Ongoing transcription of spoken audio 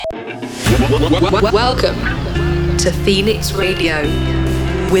Welcome to Phoenix Radio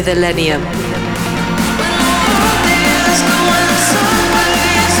with Illenium.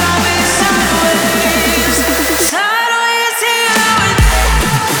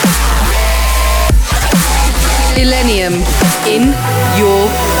 Illenium in your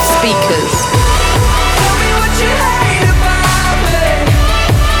speakers.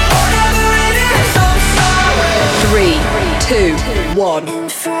 3, 2, 1.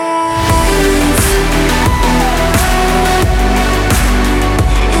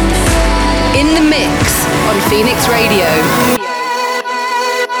 In the mix on Phoenix Radio.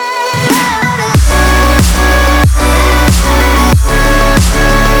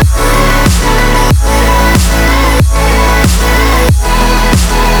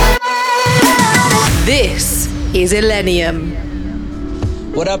 This is Illenium.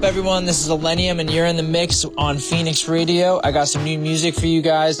 What up, everyone? This is Illenium, and you're in the mix on Phoenix Radio. I got some new music for you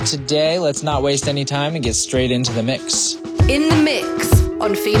guys today. Let's not waste any time and get straight into the mix. In the mix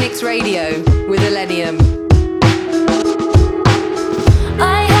on Phoenix Radio with Illenium.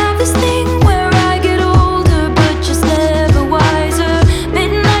 I have this thing where I get older, but just never wiser.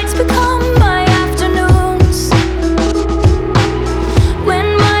 Midnights become my afternoons.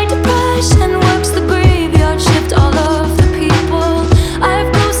 When my depression works the graveyard shift, all of the people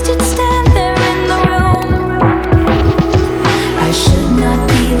I've ghosted stand there in the room. I should not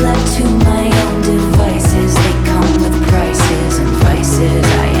be left to my own devices. They come with prices and vices.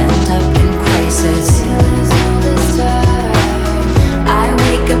 I end up in crisis. I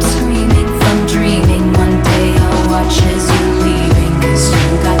wake up screaming from dreaming. One day I'll watch as you're leaving, 'cause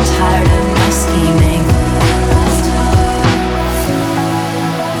you got tired of my scheming.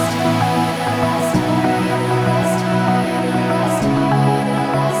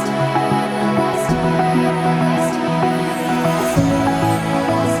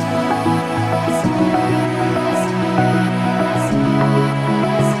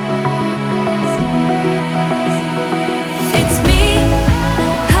 It's me,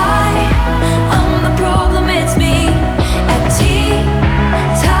 hi, I'm the problem, it's me. At tea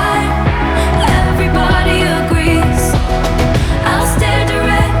time, everybody agrees. I'll stare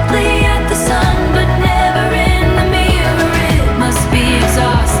directly at the sun, but never in the mirror. It must be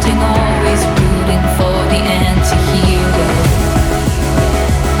exhausting, always rooting for the anti-hero.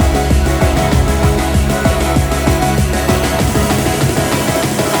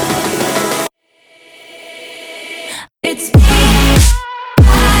 It's me,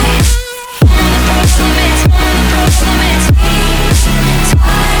 I, I'm the problem, it's me.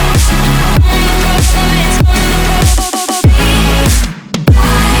 Time, I'm the problem, it's me.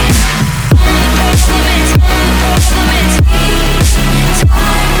 I, I'm the problem, it's me.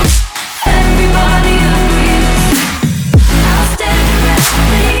 Time, everybody agrees. I'll stare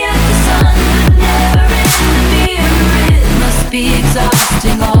directly at the sun, but never in the mirror. It must be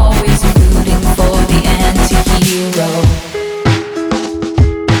exhausting, always rooting for the anti-hero.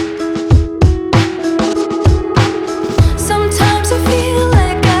 Sometimes I feel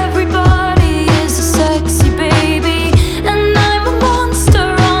like everybody is a sexy baby, and I'm a monster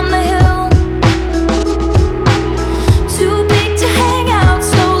on the hill. Too big to hang out,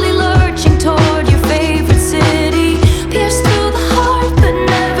 slowly lurching toward your favorite city. Pierced through the heart but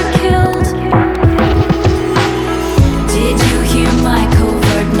never killed. Did you hear my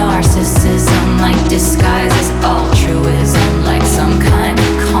covert narcissism? Like disguise as altruism, like some kind of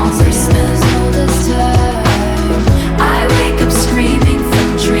consciousness. I wake up screaming from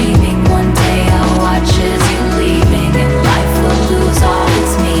dreaming. One day I'll watch as you're leaving, and life will lose all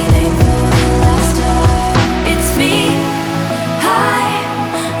its meaning. It's me, hi,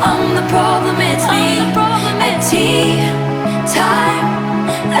 I'm the problem, it's me. At tea time,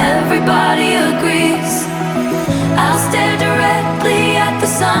 everybody agrees. I'll stare directly at the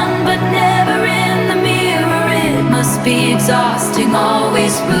sun, but never in the mirror. It must be exhausting,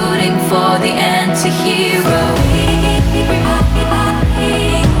 always rooting for the anti-hero.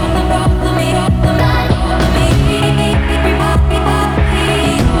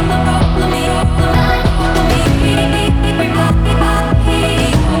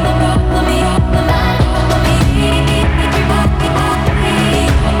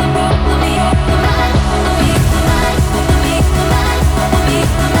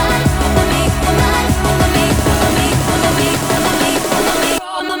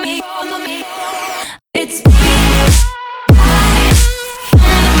 It's me.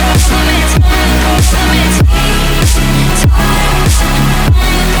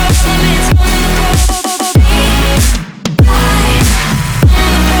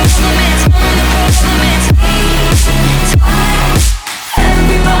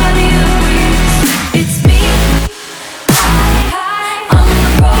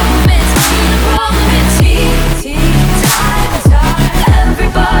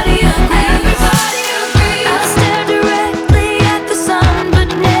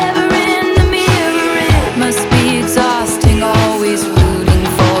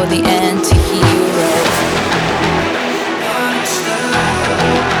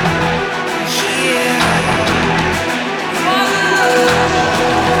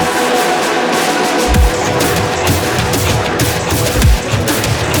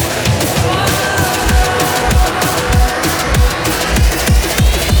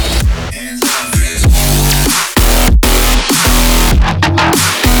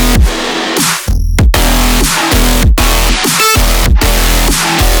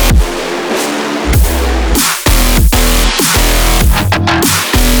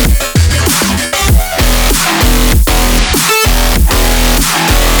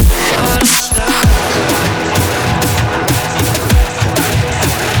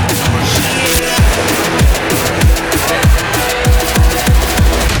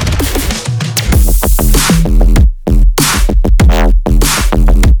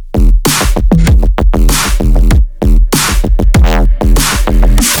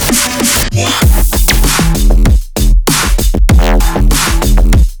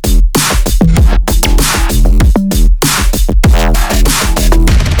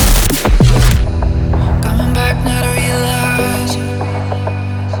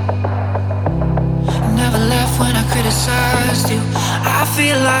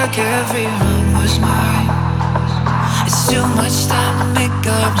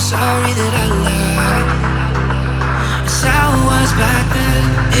 up, I'm sorry that I lied. It's how it was back then.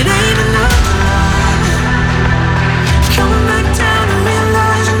 It ain't enough. Coming back down to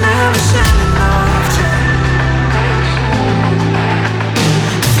realize I never said enough.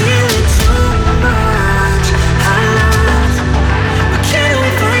 Feeling too much. I love, but can't we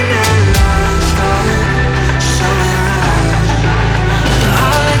find that last time? So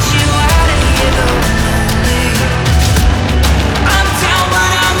I'll let you out of here though. I'm down,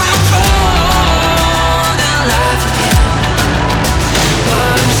 but I will fall in life again.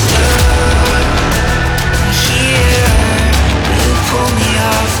 But I'm stuck.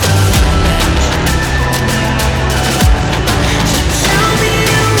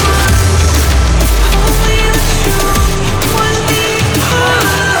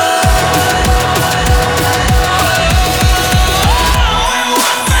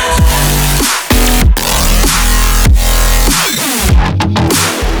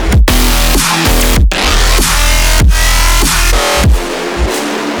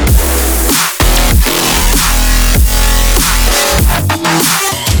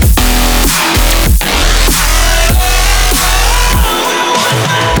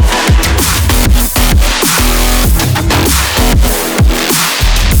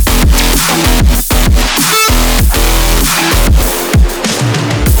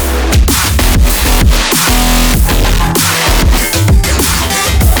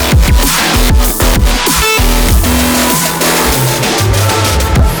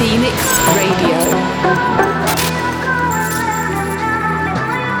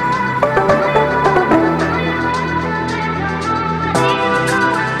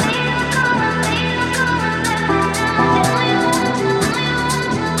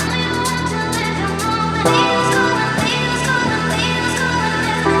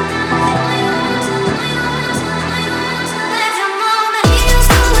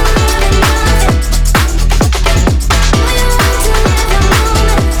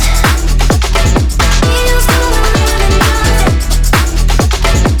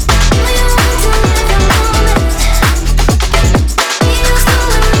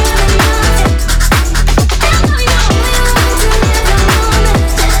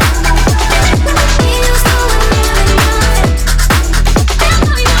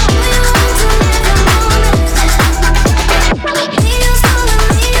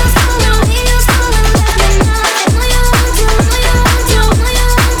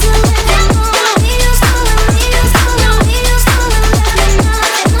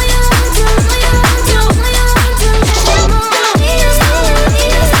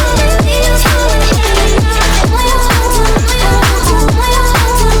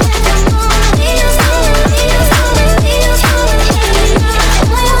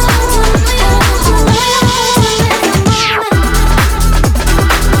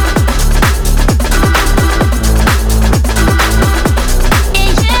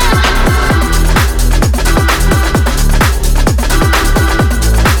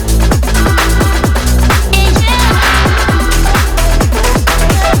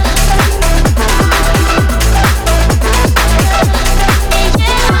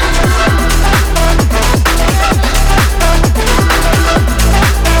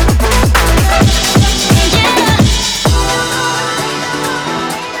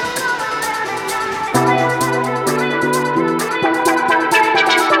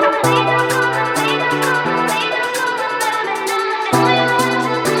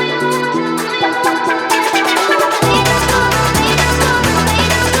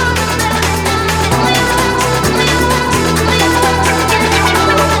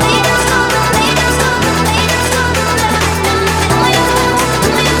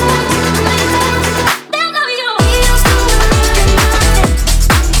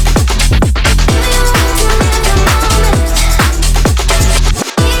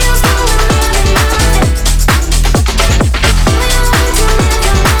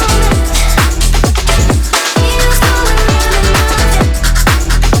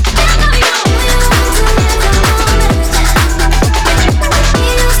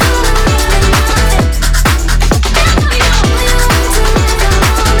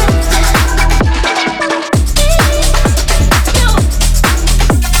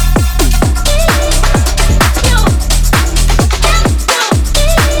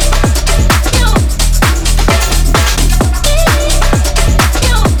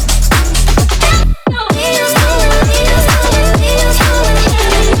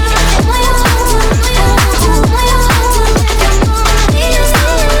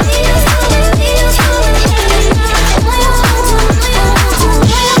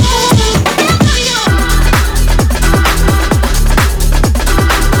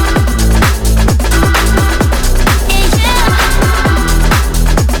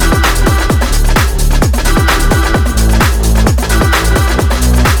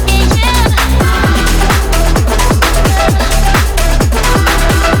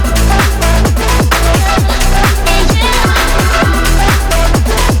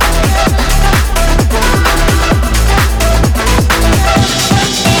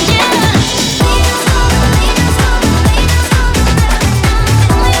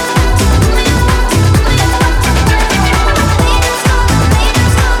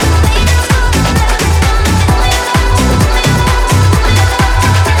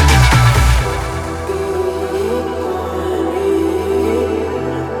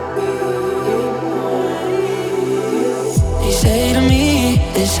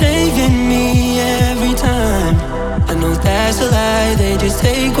 leaving me every time. I know that's a lie, they just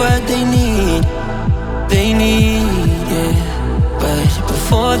take what they need. They need, yeah. But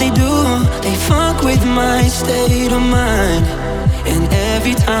before they do, they fuck with my state of mind. And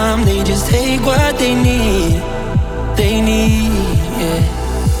every time they just take what they need. They need, yeah.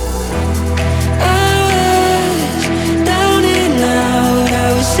 I was down and out,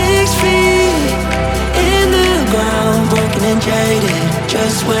 I was 6 feet in the ground, broken and jaded.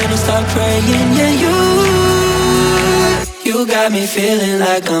 Just when I stopped praying, yeah, you got me feeling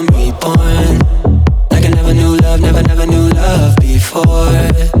like I'm reborn. Like I never knew love, never knew love before.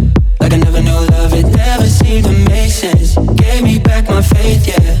 Like I never knew love, it never seemed to make sense. Gave me back my faith,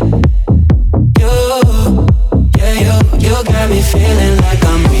 yeah. You got me feeling like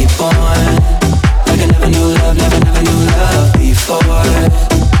I'm reborn. Like I never knew love, never knew love before.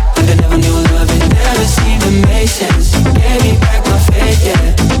 Like I never knew love, it never seemed to make sense. Gave me back my faith, yeah.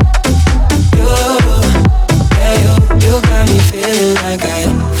 You got me feeling like I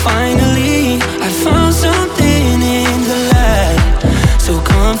found something in the light. So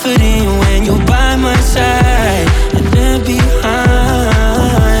comforting when you're by my side and then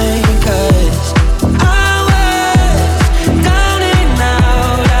behind. 'Cause I was down and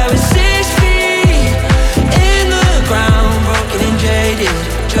out, I was 6 feet in the ground, broken and jaded.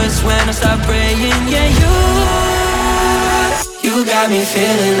 Just when I stopped praying, yeah, you got me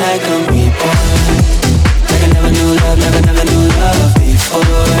feeling like I'm reborn. Like I never knew love, never knew love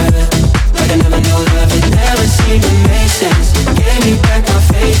before. Like I never knew love, it never seemed to make sense. Gave me back my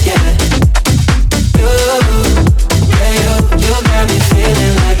faith, yeah. You got me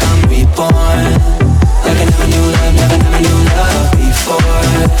feeling like I'm reborn. Like I never knew love, never knew love before.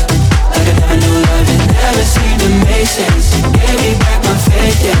 Like I never knew love, it never seemed to make sense. Gave me back my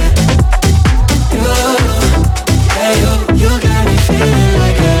faith, yeah. You got me feeling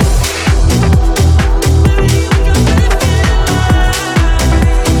like that.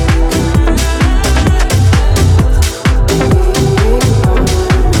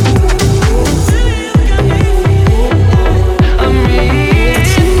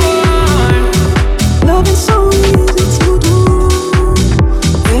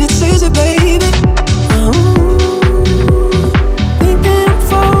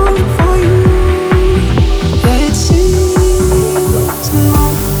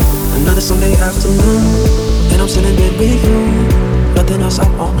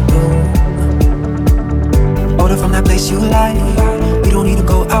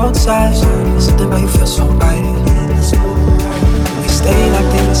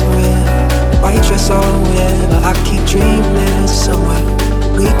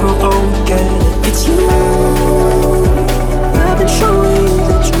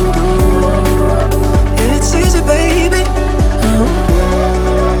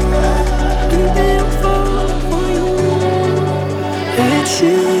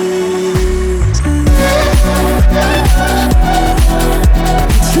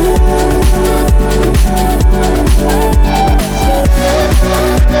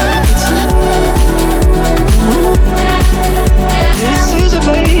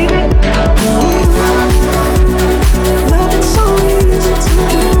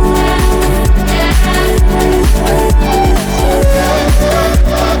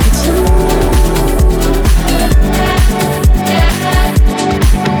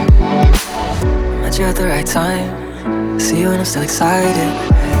 Still excited,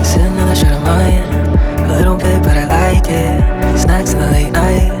 sitting on the shirt of mine. A little bit, but I like it. Snacks in the late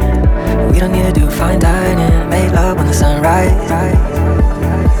night. We don't need to do fine dining. Make love when the sun rises.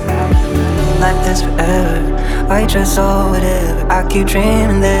 Like this forever. White dress or whatever. I keep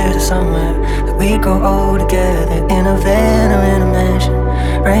dreaming there's a somewhere that we go old together. In a van or in a mansion.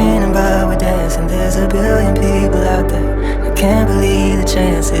 Raining but we're dancing. There's a billion people out there. I can't believe the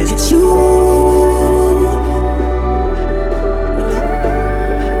chances. It's you.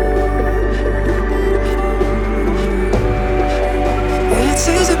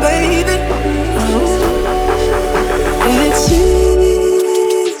 Baby, it's easy.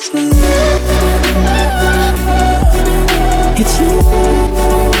 It's you.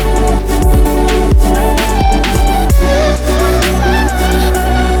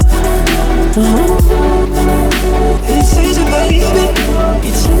 It's easy, baby.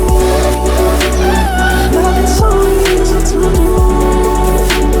 It's you. Love is so easy to do.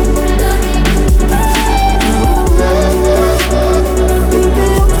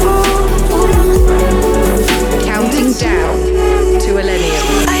 Down to Illenium.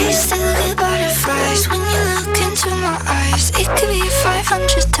 I still get butterflies when you look into my eyes. It could be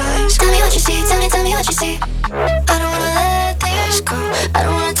 500 times. Tell me what you see, tell me what you see. I don't wanna let this go. I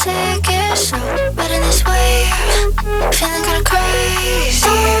don't wanna take feeling kinda crazy.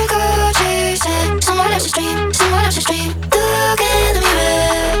 Don't go chasing someone else's dream, someone else's dream. Look in the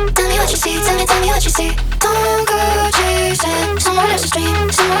mirror, tell me what you see, tell me what you see. Don't go chasing someone else's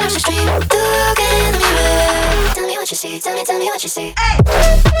dream, someone else's dream. Look in the mirror, tell me what you see, tell me what you see.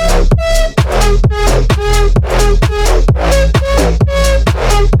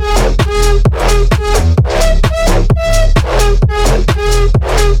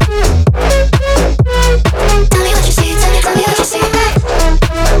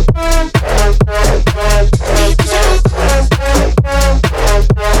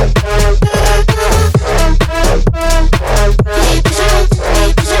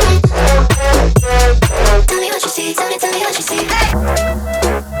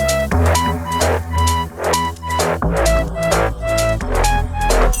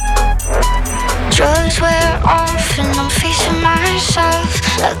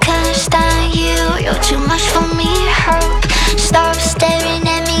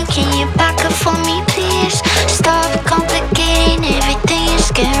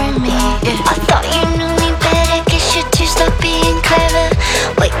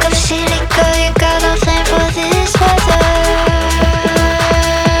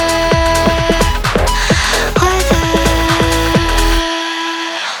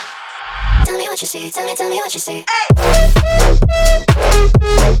 Tell me what you see.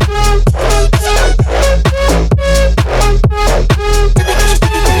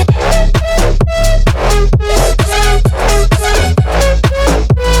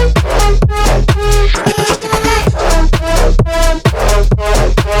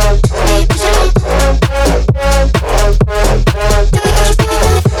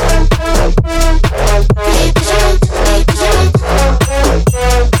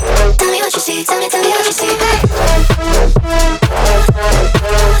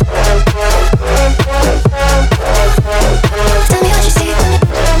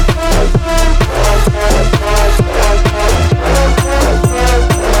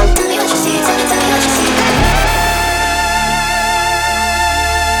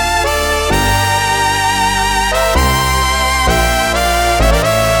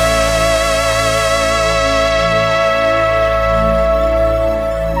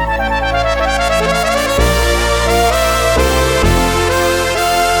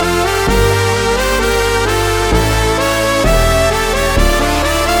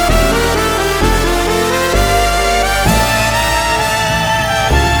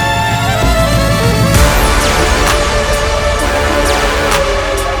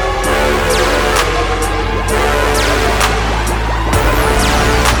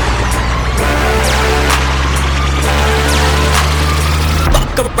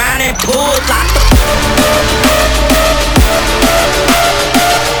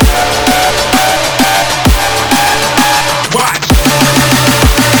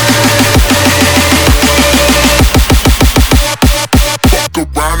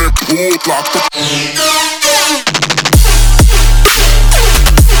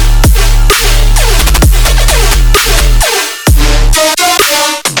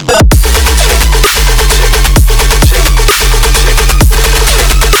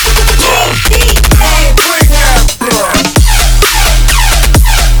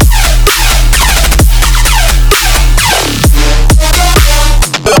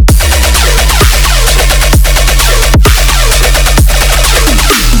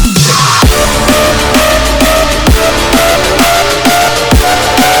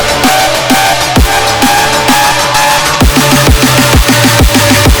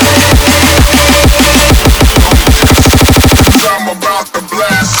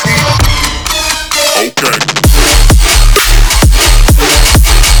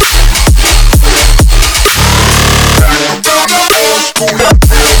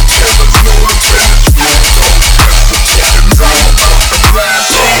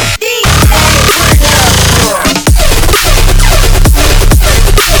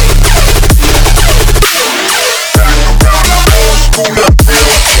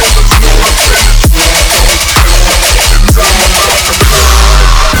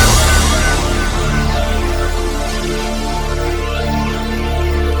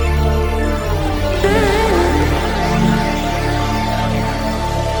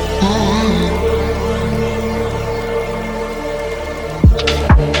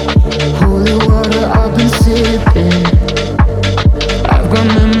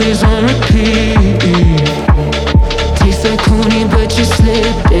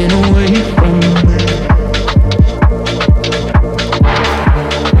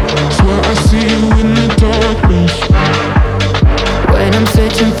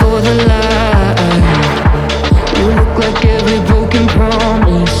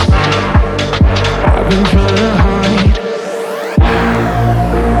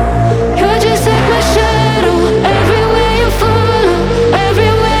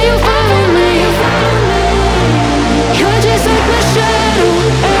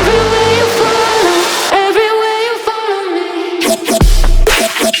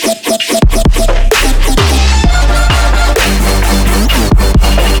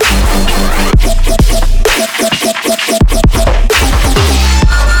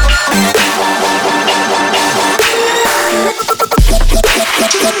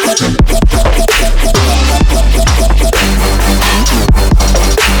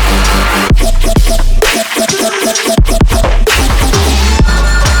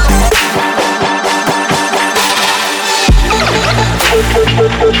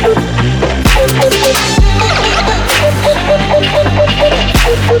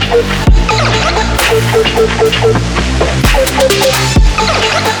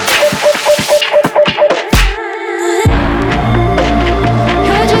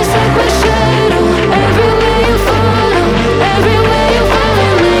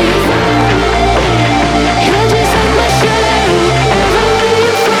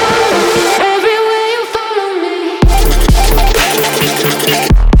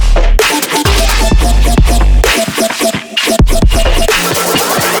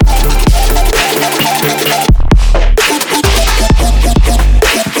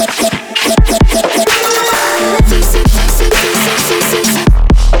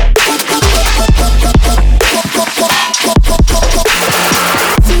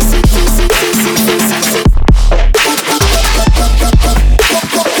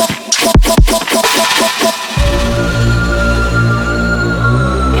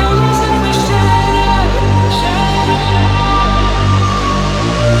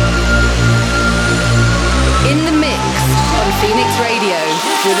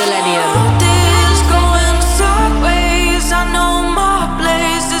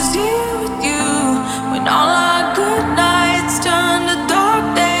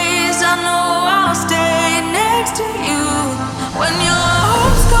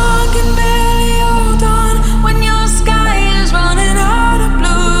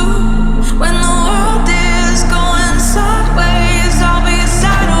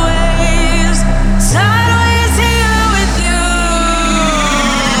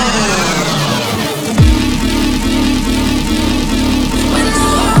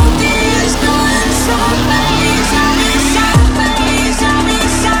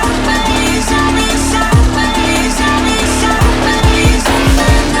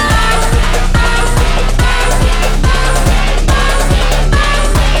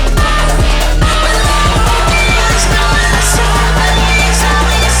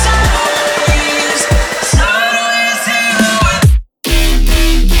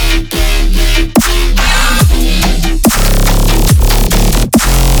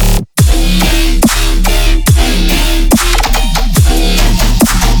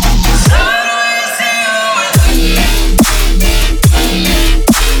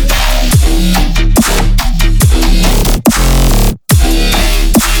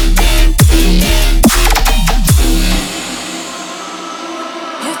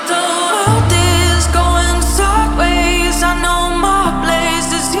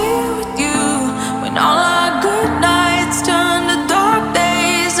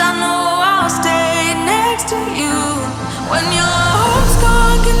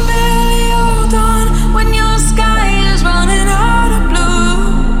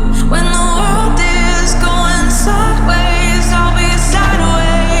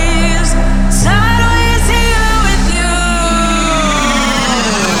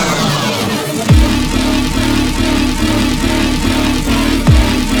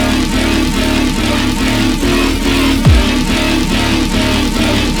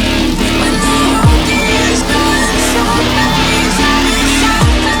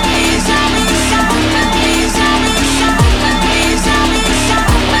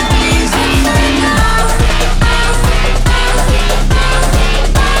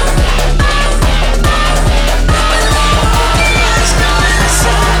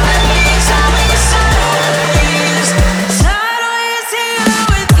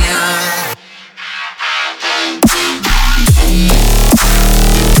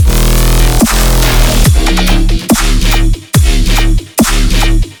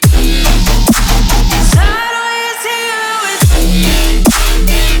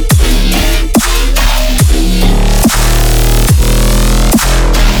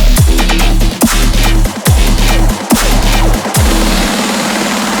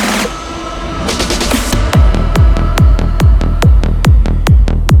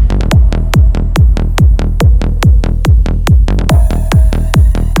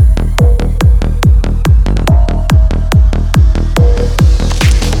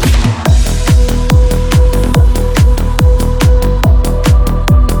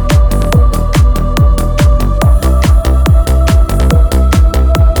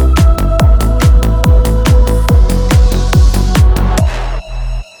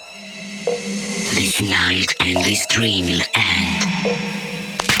 dream end.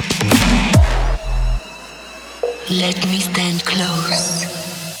 Let me stand close.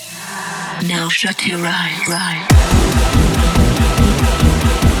 Now shut your eyes.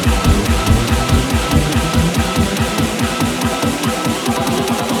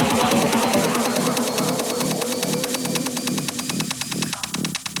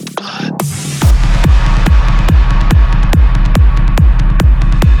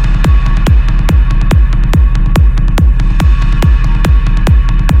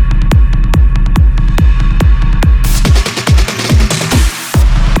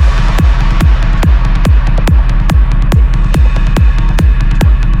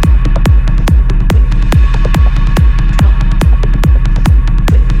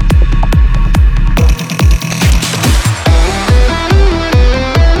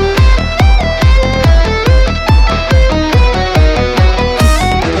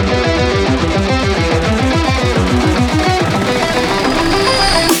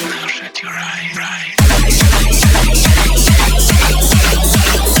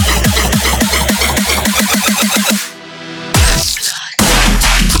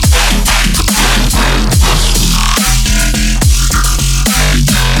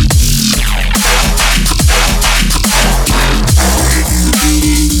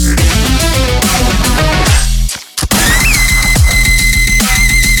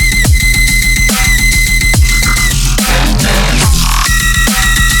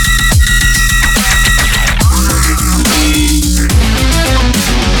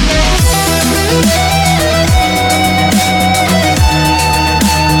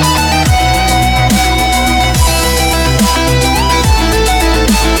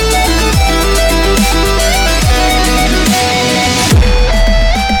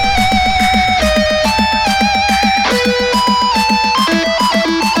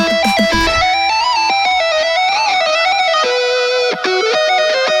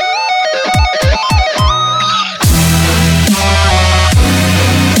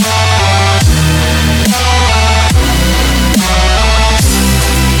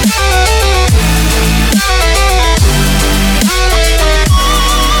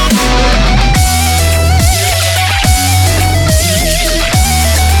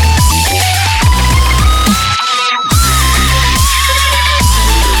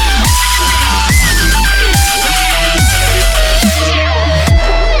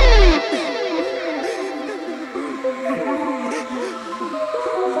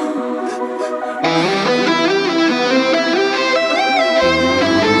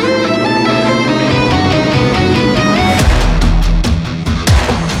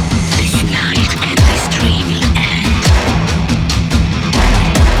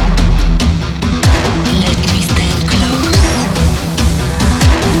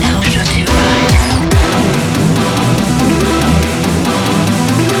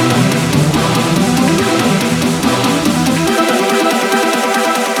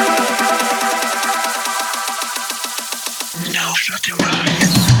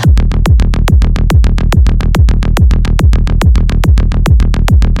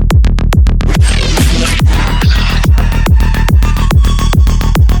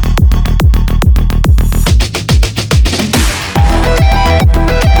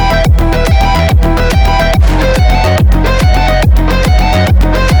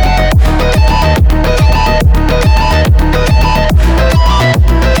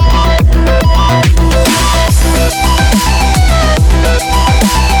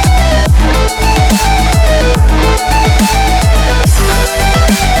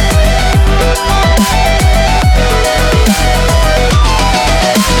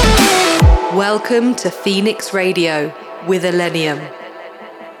 Welcome to Phoenix Radio with Illenium.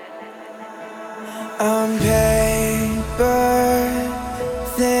 On paper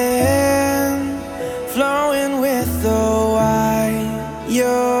thin, flowing with the white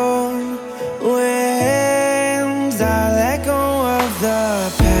your winds. I let go of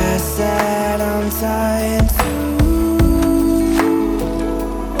the past that I'm tied to,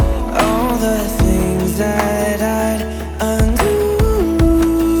 all the things that I'd undo.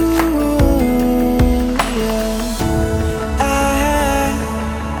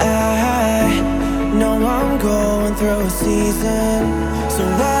 Through a season, so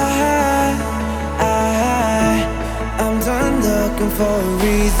I'm done looking for a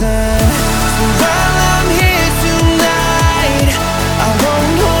reason. So while I'm here tonight, I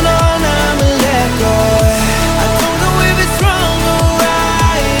won't hold on, I'ma let go. I don't know if it's wrong or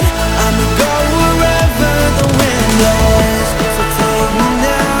right, I'ma go wherever the wind blows. So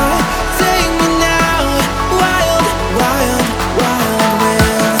take me now, wild, wild, wild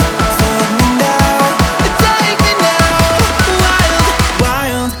winds. Take me now, take me now.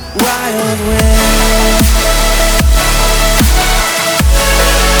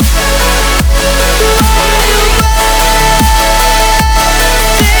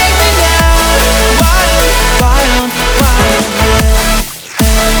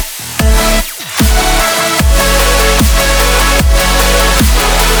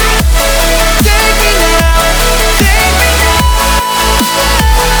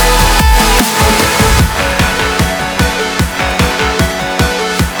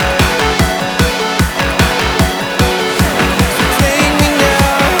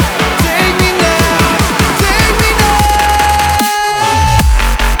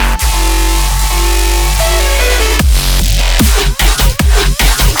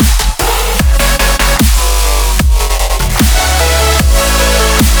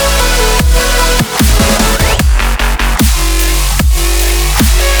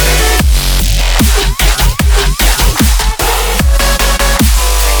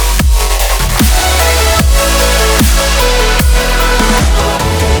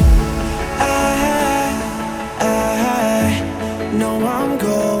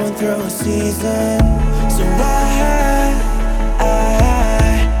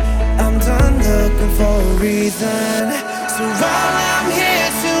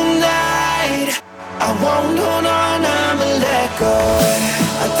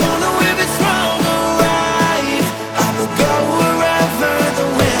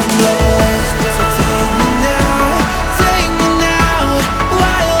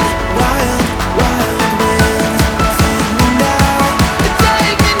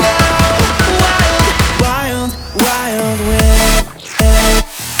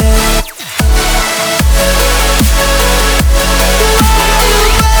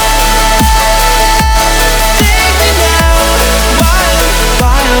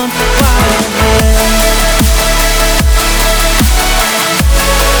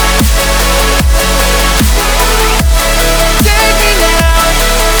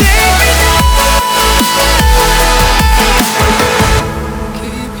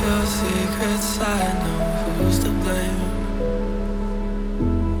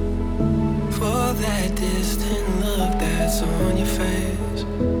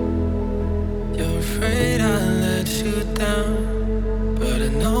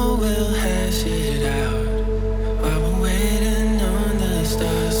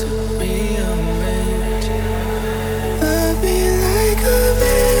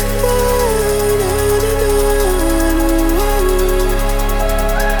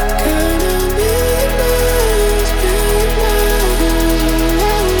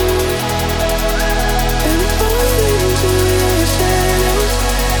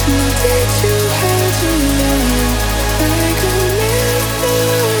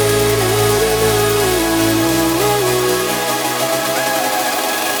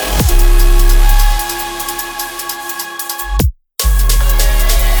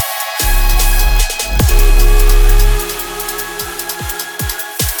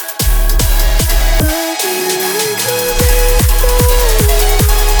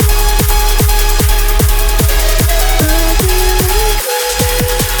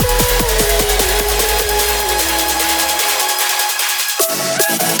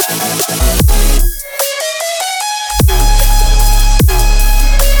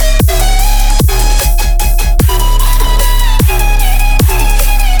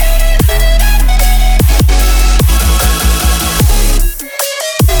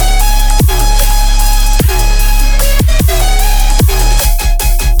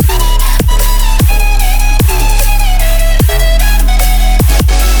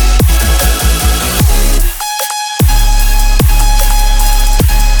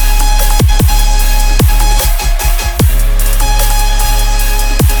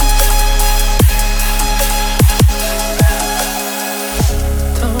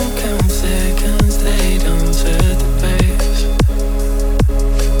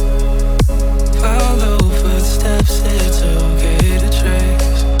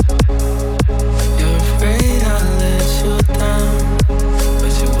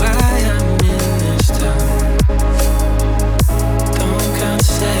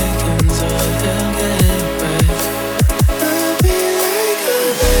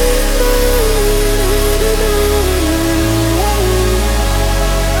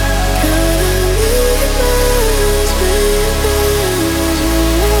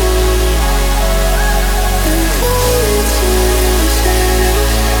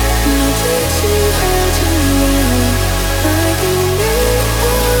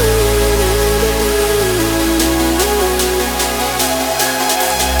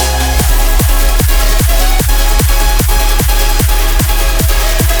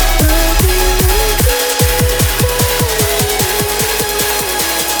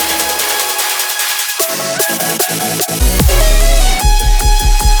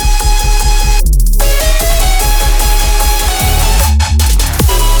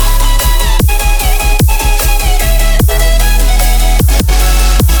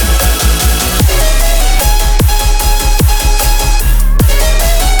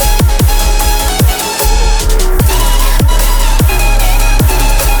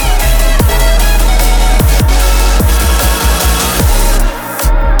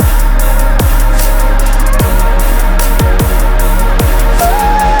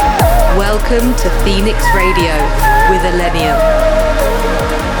 Welcome to Phoenix Radio with Illenium.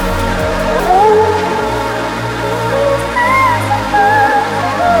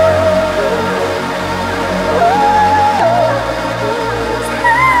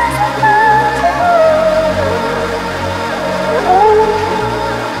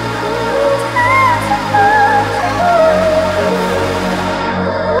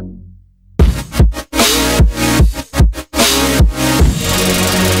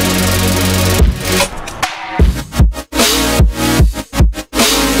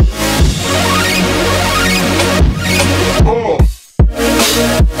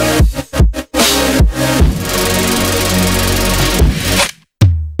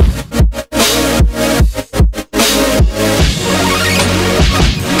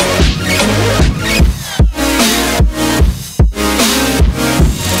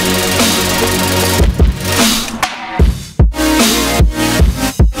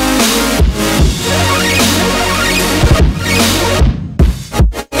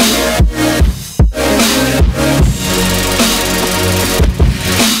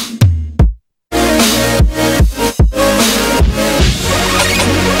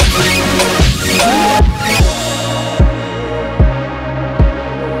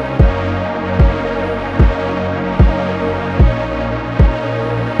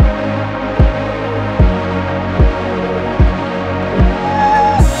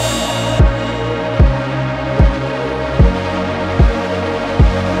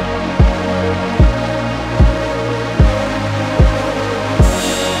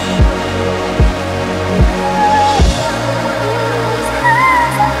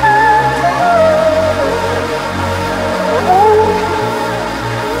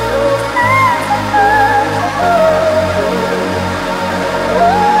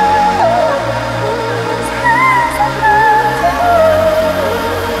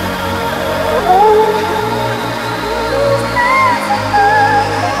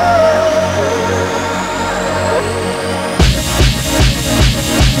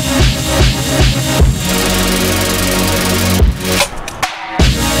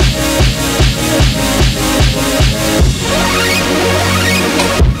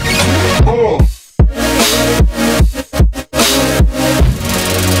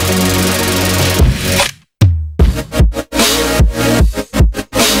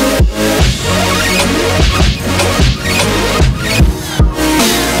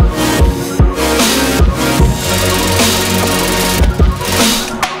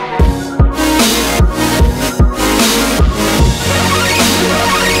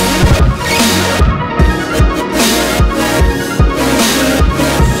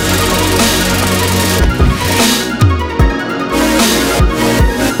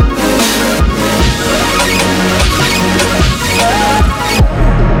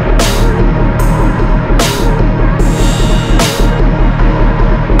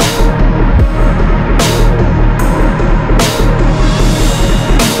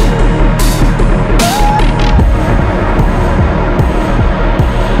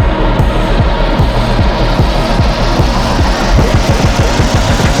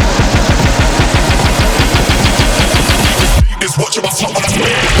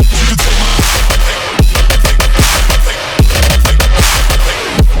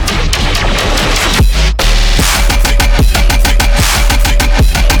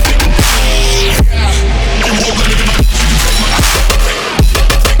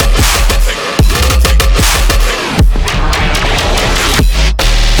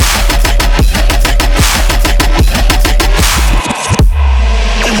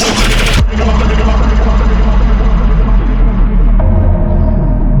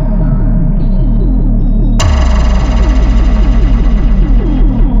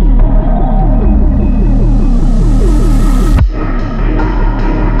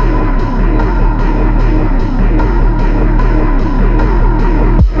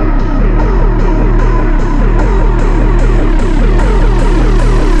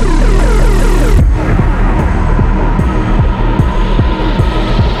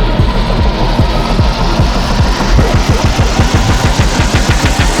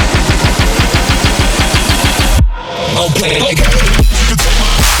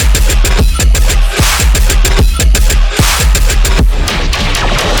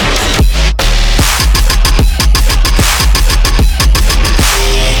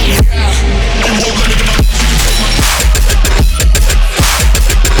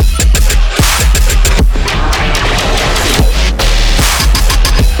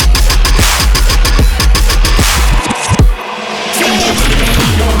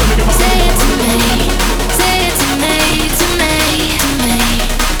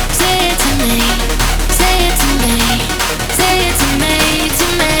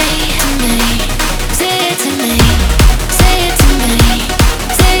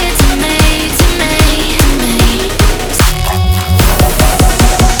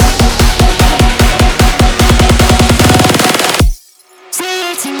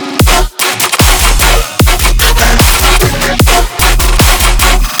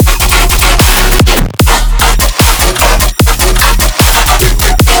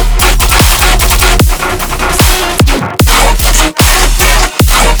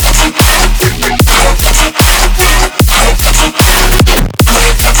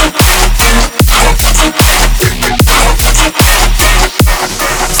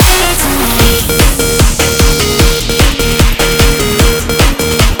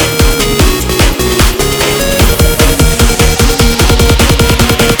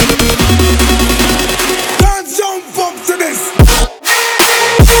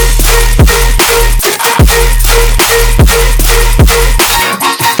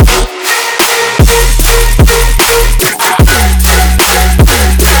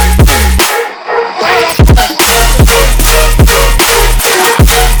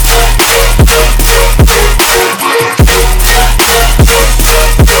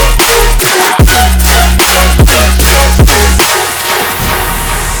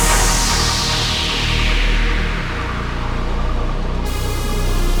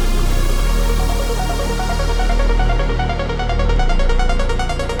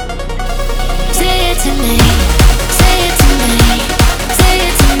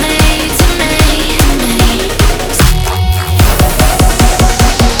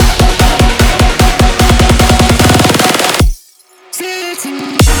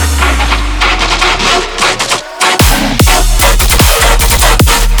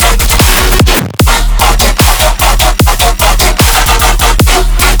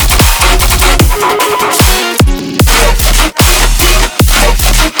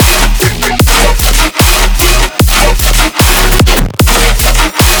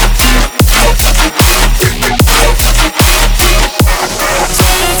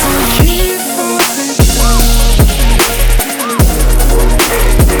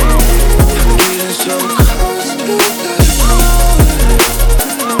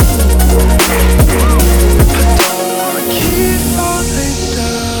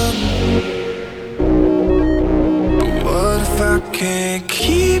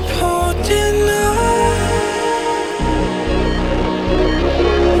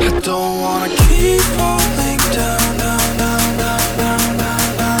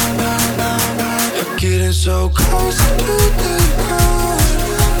 so close to the ground.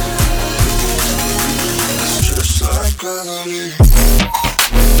 It's just like gravity.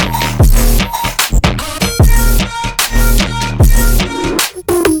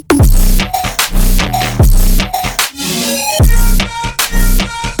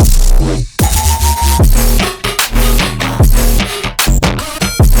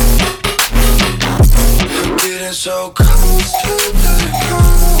 Getting so close to the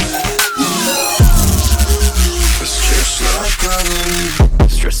ground. It's just like gravity.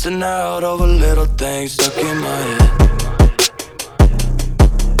 Stressing out over little things stuck in my head.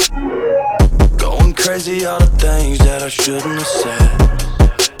 crazy, all the things that I shouldn't have said.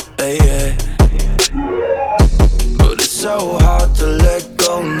 Hey, yeah. But it's so hard to let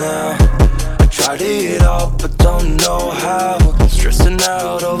go now. I try to eat up, but don't know how. Stressing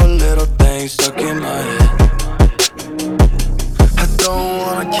out over little things stuck in my head. I don't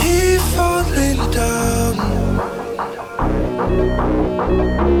wanna keep falling down.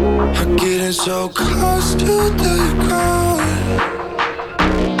 I'm getting so close to the ground.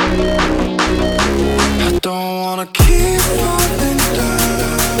 I don't wanna keep falling down.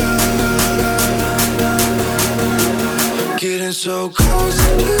 Getting so close to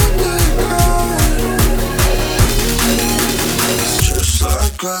the ground. It's just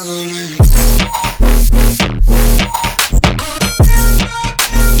like gravity.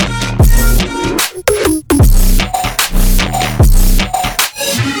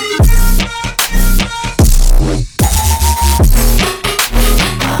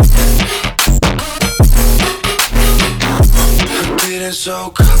 So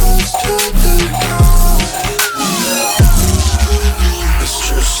close to the ground. It's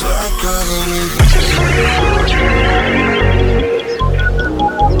just like gravity.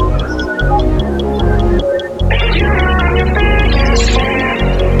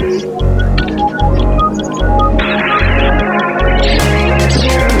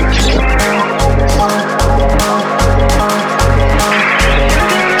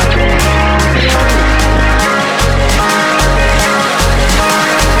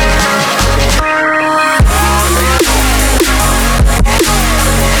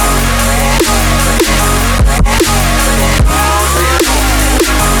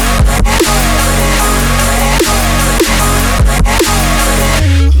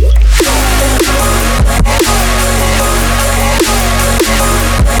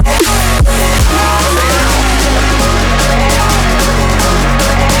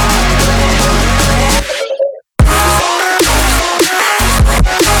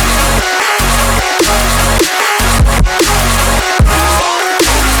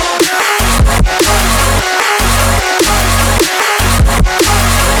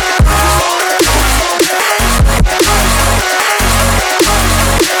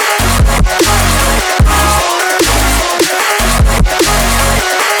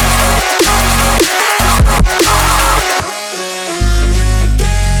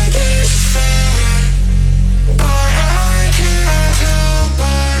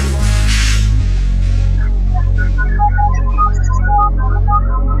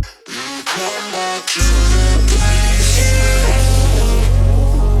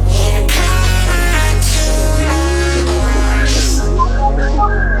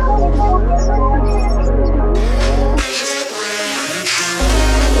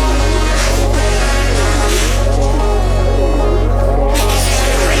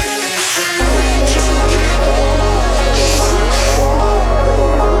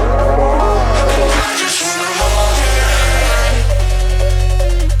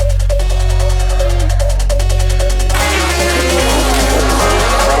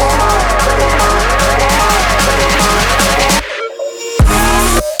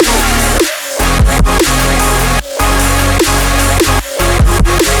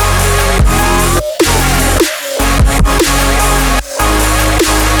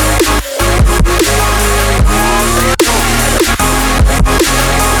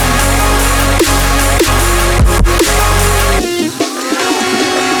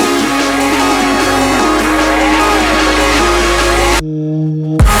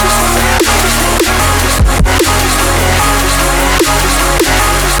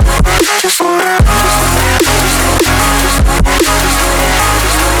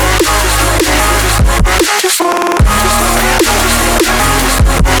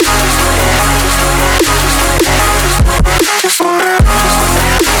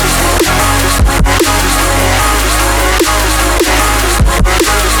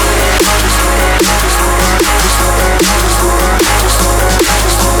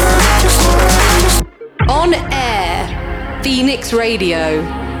 Radio.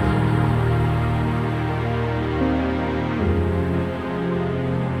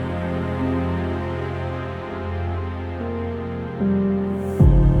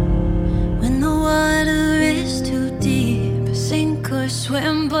 When the water is too deep, sink or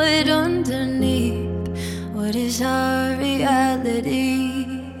swim, but underneath, what is our reality?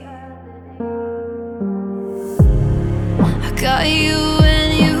 I got you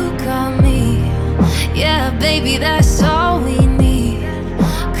and you got me. Yeah, baby, that's all we need.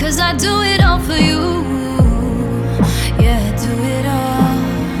 'Cause I do it all for you. Yeah, do it all.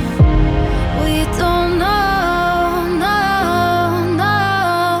 We don't know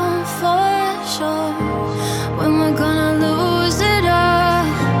for sure.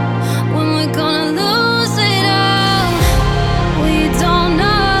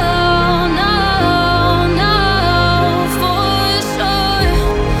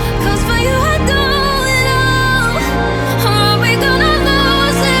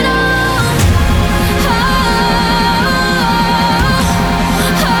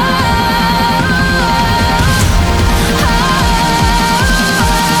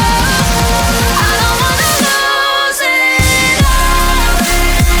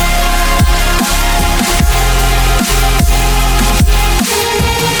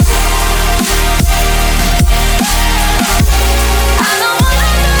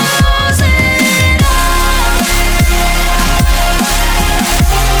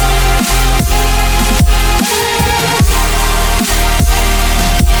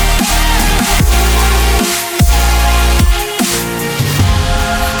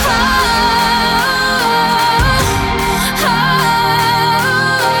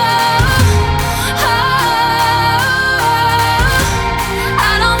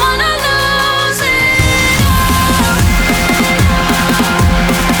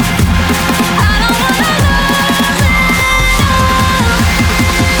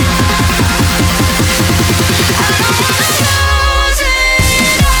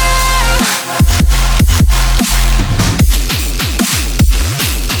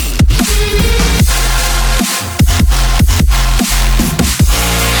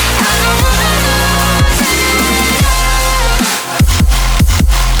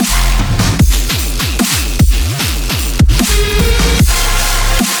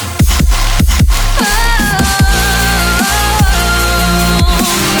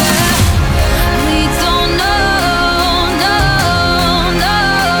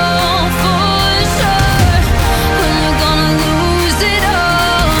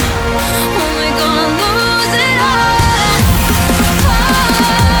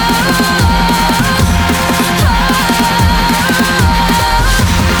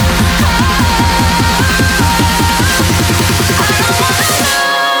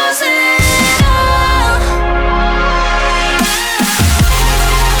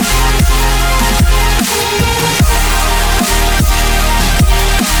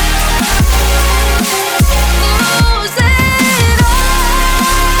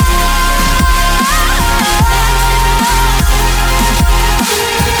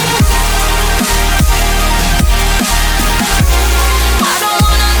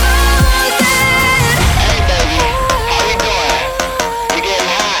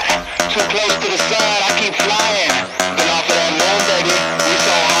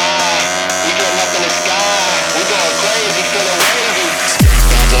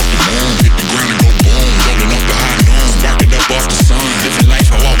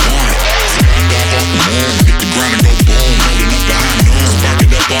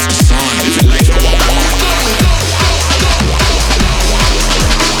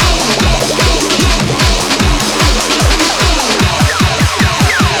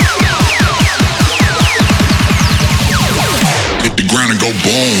 go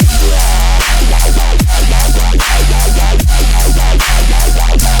boom.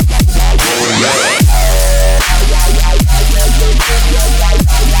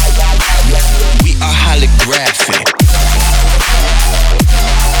 We are holographic.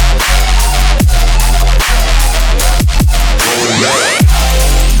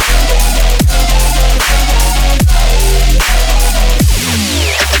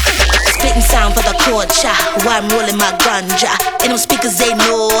 Spitting sound for the culture, while I'm rolling my ganja. And them speakers, they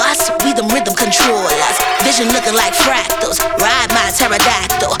know us, we them rhythm controllers. Vision looking like fractals, ride my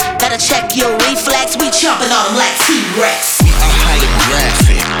pterodactyl. Better check your reflex, we chomping on them like T-Rex. We are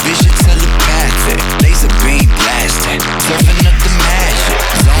holographic, vision telepathic, laser beam blasting, surfing up the magic.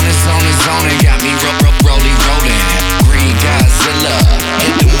 Zoning, got me rolling. Green Godzilla,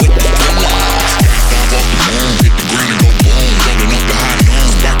 hit them with the thriller. Hit the ground and go boom, rolling up the high noon,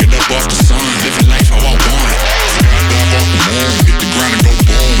 spark it up off the sun, living life how I want. Hit the ground and go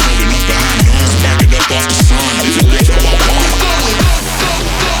boom, rolling up the high noon, spark it up off the sun, living life how I want.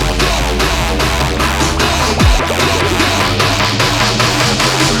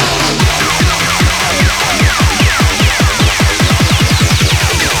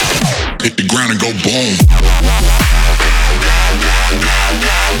 Hit the ground and go boom.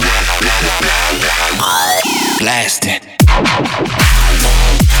 Blasting.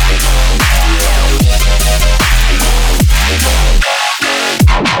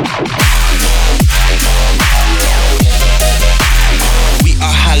 We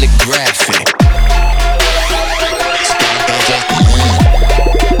are holographic.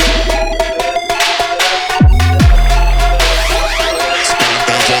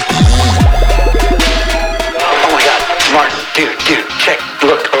 Dude, check,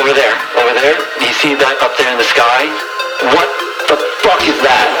 look, over there, do you see that up there in the sky? What the fuck is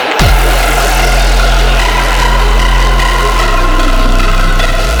that?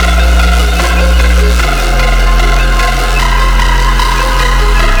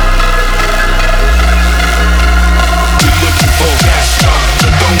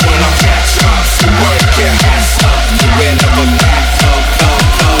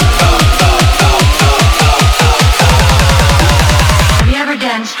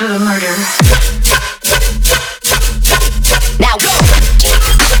 To the murder. Now go.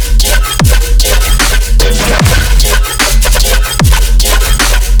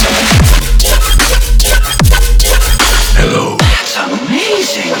 Hello. That's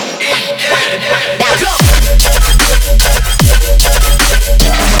amazing. Now go.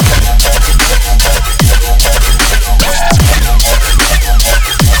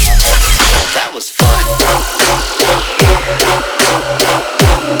 That was fun.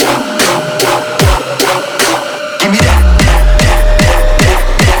 Give me that.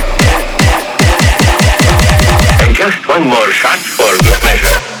 And just one more shot for good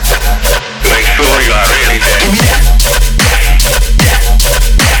measure. Make sure you are really dead. Give me that. Give me that.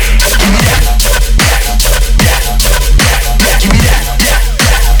 Give me that.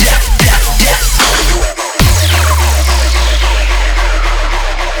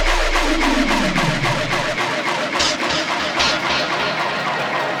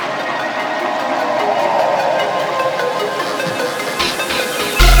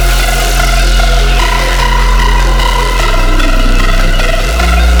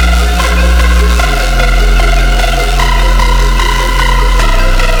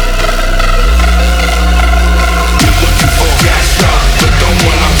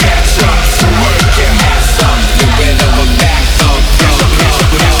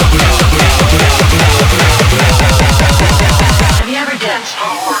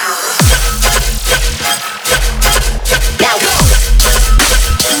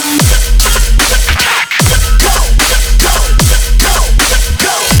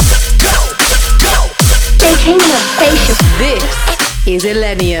 This is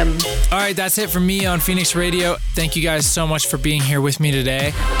Illenium. All right, that's it from me on Phoenix Radio. Thank you guys so much for being here with me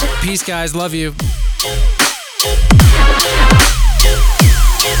today. Peace, guys. Love you.